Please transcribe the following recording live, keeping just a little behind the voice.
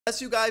As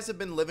you guys have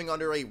been living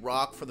under a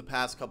rock for the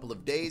past couple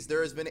of days,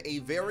 there has been a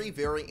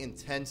very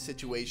intense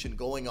situation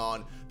going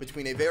on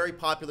between a very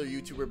popular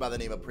YouTuber by the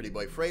name of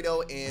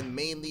PrettyBoyFredo and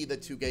mainly the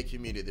 2K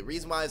community. The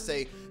reason why I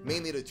say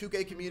mainly the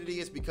 2K community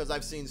is because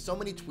I've seen so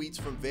many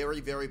tweets from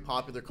very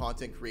popular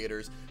content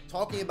creators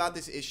talking about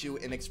this issue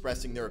and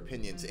expressing their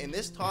opinions. And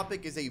this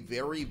topic is a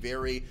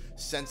very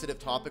sensitive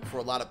topic for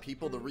a lot of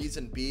people. The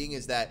reason being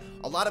is that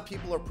a lot of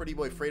people are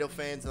PrettyBoyFredo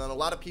fans, and then a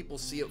lot of people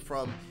see it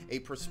from a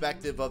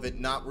perspective of it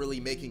not really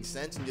making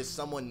sense and just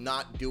someone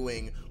not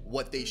doing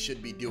what they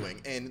should be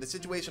doing. And the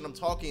situation I'm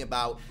talking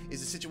about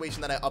is a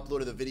situation that I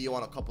uploaded a video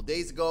on a couple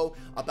days ago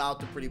about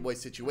the Pretty Boy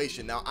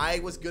situation. Now, I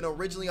was gonna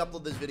originally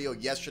upload this video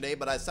yesterday,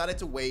 but I decided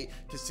to wait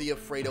to see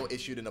if Fredo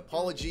issued an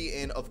apology,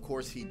 and of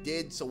course he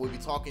did, so we'll be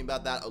talking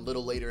about that a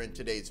little later in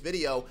today's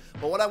video.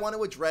 But what I want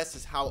to address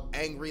is how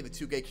angry the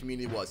 2K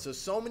community was.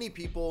 So many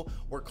people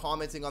were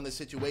commenting on the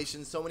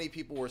situation, so many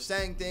people were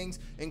saying things,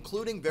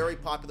 including very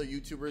popular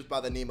YouTubers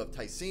by the name of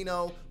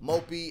Ticino,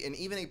 Mopey, and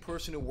even a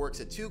person who works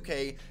at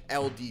 2K,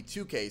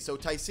 LD2K. So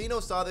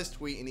Ticino saw this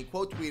tweet and he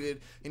quote tweeted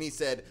and he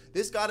said,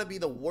 "This gotta be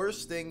the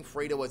worst thing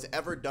Fredo has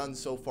ever done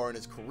so far in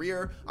his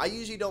career. I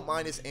usually don't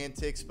mind his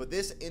antics, but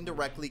this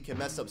indirectly can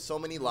mess up so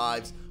many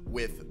lives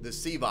with the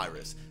C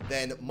virus."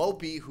 Then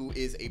Mopey, who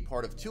is a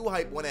part of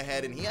 2Hype, went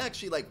ahead and he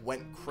actually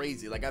went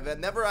crazy. I've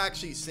never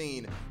actually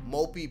seen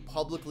Mopey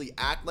publicly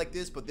act like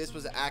this, but this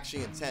was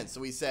actually intense.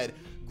 So he said,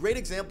 "Great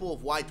example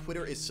of why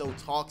Twitter is so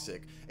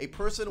toxic. A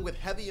person with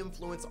heavy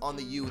influence on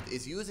the youth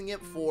is using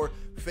it for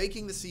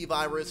faking the C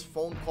virus,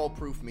 phone call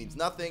proof means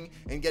nothing,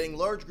 and getting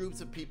large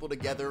groups of people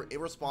together,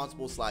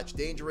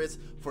 irresponsible/dangerous,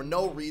 for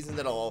no reason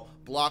at all.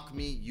 Block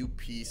me, you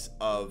piece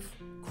of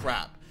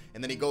crap."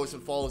 And then he goes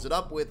and follows it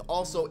up with,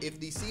 also, if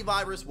the C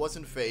virus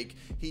wasn't fake,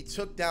 he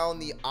took down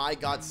the I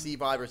got C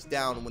virus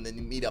down when the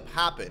meetup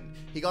happened.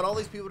 He got all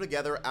these people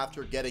together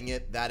after getting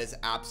it. That is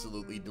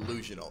absolutely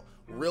delusional.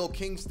 Real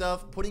king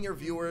stuff, putting your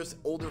viewers,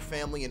 older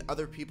family, and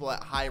other people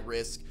at high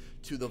risk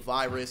to the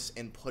virus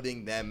and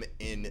putting them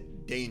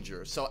in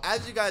danger. So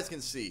as you guys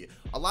can see,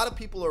 a lot of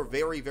people are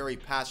very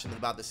passionate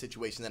about the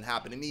situation that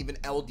happened, and even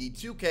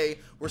LD2K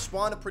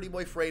responded to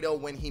PrettyBoyFredo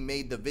when he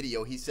made the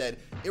video. He said,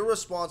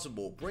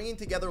 "Irresponsible, bringing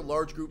together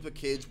large groups of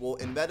kids will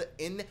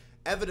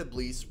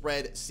inevitably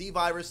spread C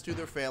virus to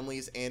their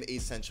families and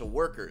essential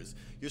workers.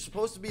 You're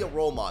supposed to be a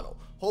role model.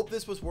 Hope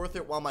this was worth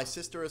it while my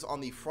sister is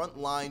on the front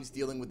lines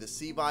dealing with the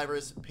C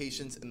virus,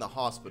 patients in the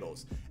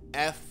hospitals.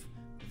 F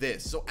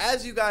this." So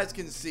as you guys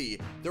can see,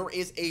 there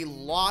is a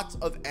lot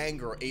of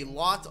anger, a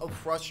lot of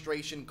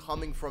frustration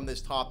coming from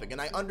this topic,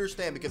 and I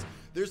understand because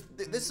this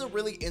is a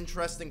really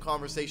interesting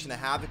conversation to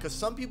have, because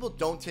some people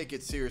don't take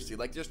it seriously.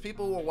 There's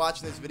people who are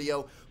watching this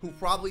video who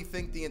probably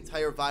think the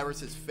entire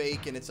virus is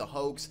fake and it's a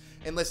hoax,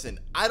 and listen,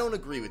 I don't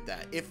agree with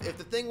that. If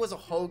the thing was a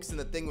hoax and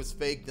the thing was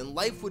fake, then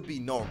life would be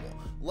normal.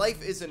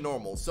 Life isn't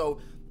normal. So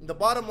the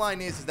bottom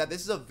line is that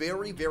this is a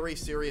very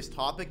serious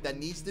topic that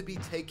needs to be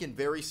taken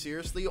very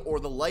seriously, or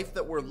the life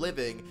that we're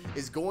living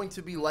is going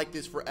to be like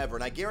this forever.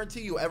 And I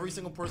guarantee you, every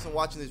single person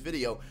watching this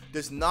video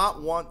does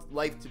not want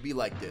life to be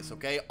like this,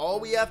 okay? All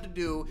we have to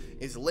do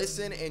is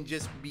listen and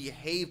just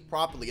behave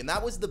properly. And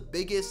that was the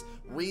biggest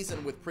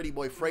reason with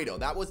PrettyBoyFredo.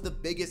 That was the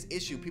biggest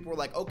issue. People were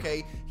like,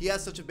 okay, he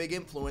has such a big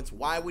influence,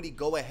 why would he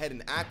go ahead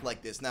and act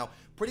like this? Now,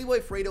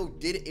 PrettyBoyFredo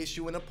did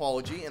issue an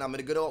apology, and I'm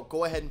going to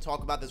go ahead and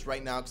talk about this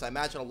right now, because I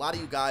imagine a lot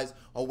of you guys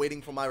are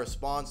waiting for my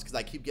response, because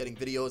I keep getting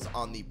videos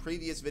on the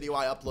previous video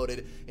I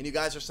uploaded, and you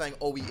guys are saying,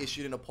 "Oh, he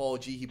issued an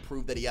apology, he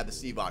proved that he had the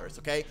C virus,"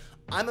 okay?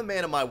 I'm a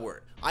man of my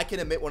word. I can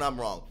admit when I'm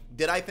wrong.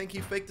 Did I think he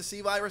faked the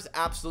C virus?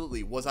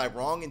 Absolutely. Was I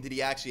wrong, and did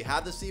he actually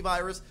have the C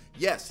virus?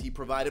 Yes, he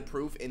provided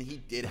proof, and he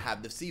did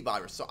have the C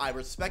virus. So I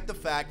respect the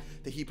fact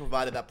that he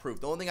provided that proof.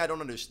 The only thing I don't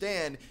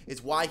understand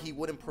is why he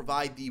wouldn't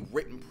provide the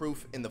written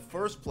proof in the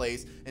first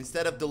place,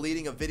 instead of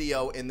deleting a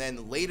video and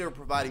then later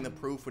providing the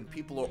proof when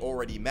people are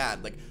already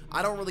mad.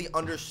 I don't really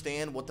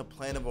understand what the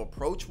plan of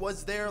approach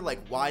was there.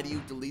 Why do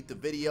you delete the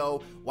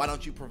video? Why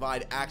don't you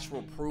provide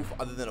actual proof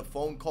other than a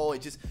phone call?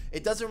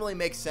 It doesn't really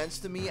make sense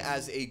to me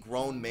as a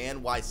grown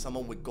man why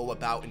someone would go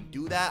about and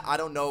do that. I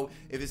don't know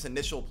if his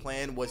initial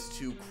plan was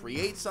to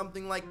create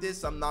something like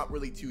this. I'm not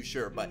really too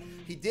sure, but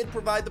he did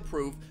provide the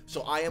proof,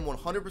 so I am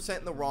 100%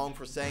 in the wrong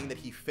for saying that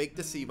he faked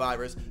the C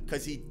virus,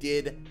 because he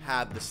did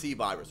have the C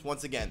virus.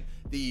 Once again,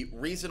 the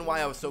reason why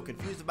I was so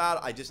confused about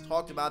it, I just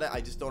talked about it. I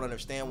just don't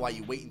understand why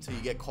you wait until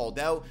you get called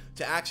out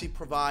to actually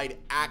provide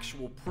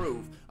actual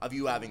proof of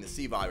you having the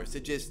C virus.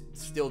 It just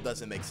still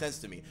doesn't make sense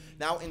to me.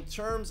 Now, in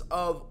terms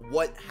of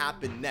what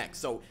happened next,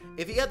 so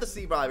if he had the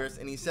C virus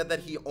and he said that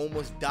he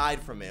almost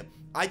died from it,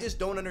 I just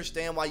don't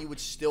understand why you would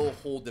still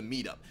hold the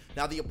meetup.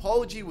 Now, the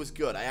apology was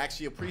good. I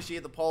actually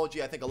appreciate the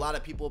apology. I think a lot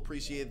of people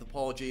appreciated the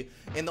apology.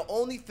 And the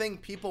only thing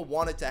people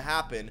wanted to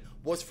happen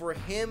was for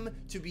him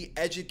to be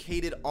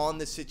educated on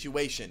the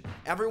situation.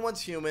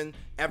 Everyone's human.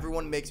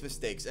 Everyone makes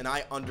mistakes, and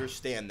I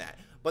understand that.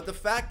 But the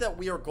fact that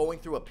we are going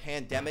through a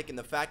pandemic and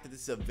the fact that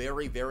this is a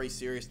very, very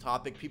serious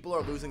topic, people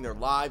are losing their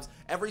lives,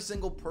 every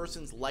single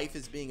person's life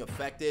is being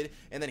affected,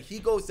 and then he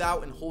goes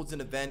out and holds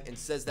an event and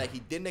says that he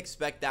didn't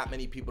expect that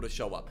many people to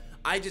show up.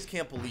 I just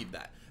can't believe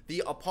that.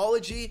 The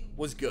apology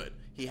was good.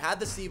 He had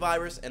the C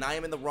virus, and I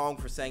am in the wrong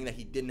for saying that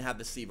he didn't have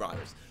the C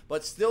virus.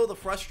 But still, the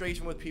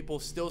frustration with people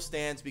still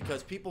stands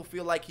because people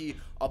feel like he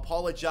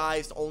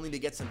apologized only to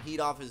get some heat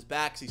off his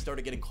back, so he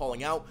started getting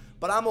calling out.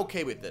 But I'm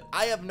okay with it.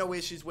 I have no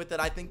issues with it.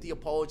 I think the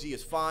apology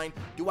is fine.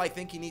 Do I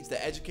think he needs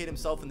to educate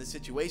himself in the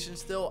situation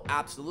still?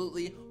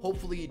 Absolutely.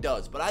 Hopefully he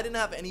does. But I didn't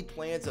have any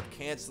plans of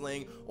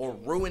canceling or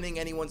ruining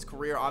anyone's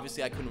career.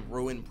 Obviously, I couldn't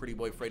ruin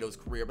PrettyBoyFredo's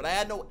career, but I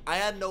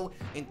had no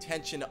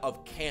intention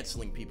of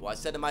canceling people. I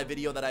said in my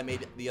video that I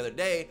made the other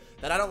day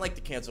that I don't like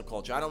the cancel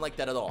culture. I don't like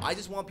that at all. I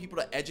just want people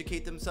to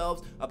educate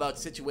themselves about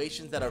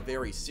situations that are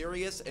very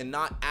serious and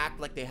not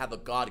act like they have a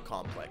god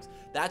complex.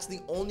 That's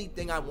the only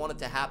thing I wanted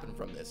to happen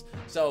from this.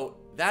 So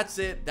that's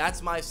it.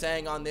 That's my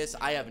saying on this.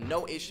 I have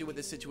no issue with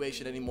this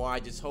situation anymore. I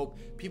just hope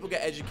people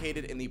get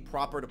educated in the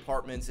proper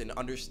departments and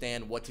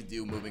understand what to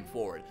do moving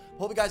forward.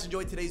 Hope you guys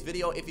enjoyed today's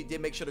video. If you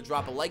did, make sure to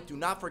drop a like. Do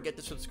not forget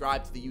to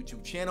subscribe to the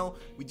YouTube channel.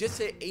 We just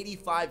hit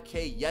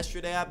 85K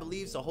yesterday, I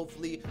believe, so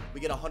hopefully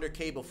we get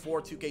 100K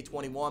before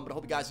 2K21. But I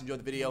hope you guys enjoyed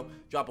the video.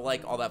 Drop a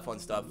like, all that fun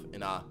stuff,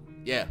 and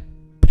yeah,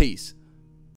 peace.